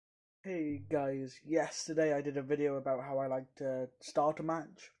Hey guys, yesterday I did a video about how I like to start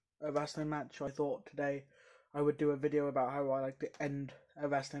a wrestling match. So I thought today I would do a video about how I like to end a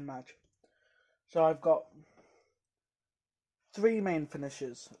wrestling match. So I've got three main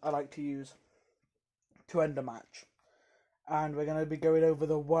finishes I like to use to end a match. And we're going to be going over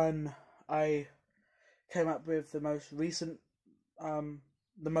the one I came up with, the most recent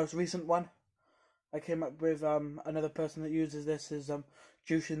one. I came up with another person that uses this is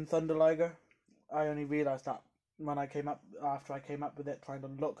Jushin Thunder Liger. I only realised that when after I came up with it, trying to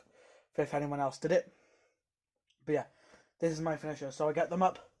look for if anyone else did it. But yeah, this is my finisher. So I get them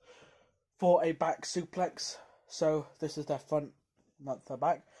up for a back suplex. So this is their front, not their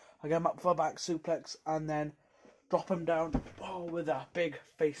back. I get them up for a back suplex and then drop them down with a big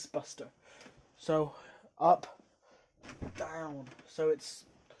face buster. So up, down. So it's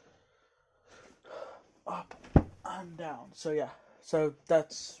up and down. So yeah, so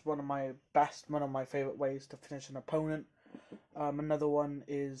that's one of my favourite ways to finish an opponent. Another one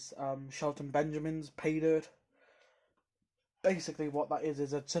is Shelton Benjamin's Pay Dirt. Basically what that is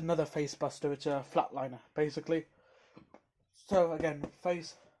it's another face buster. It's a flatliner, basically. So again,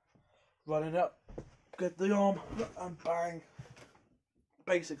 face, run it up, get the arm, and bang.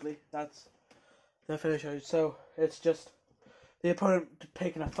 Basically, that's the finisher. So it's just the opponent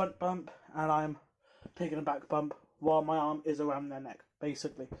taking a front bump, and I'm taking a back bump while my arm is around their neck.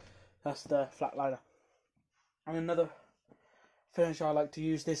 Basically, that's the flatliner. And another finisher I like to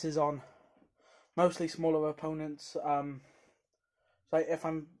use, this is on mostly smaller opponents. So if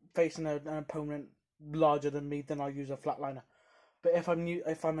I'm facing an opponent larger than me, then I'll use a flatliner. But if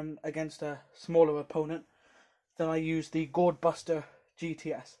I'm against a smaller opponent, then I use the Gourdbuster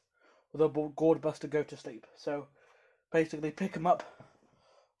GTS, or the Gourdbuster Go to Sleep. So basically, pick them up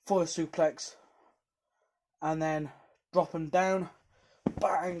for a suplex, and then drop them down,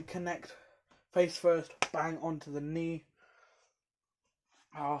 bang, connect, face first, bang onto the knee.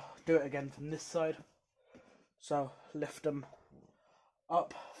 I'll do it again from this side. So lift them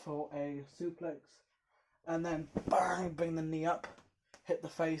up for a suplex, and then bang, bring the knee up, hit the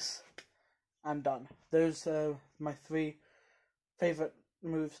face, and done. Those are my three favourite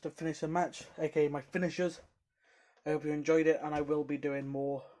moves to finish a match, aka my finishers. I hope you enjoyed it, and I will be doing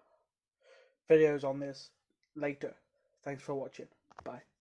more videos on this later. Thanks for watching. Bye.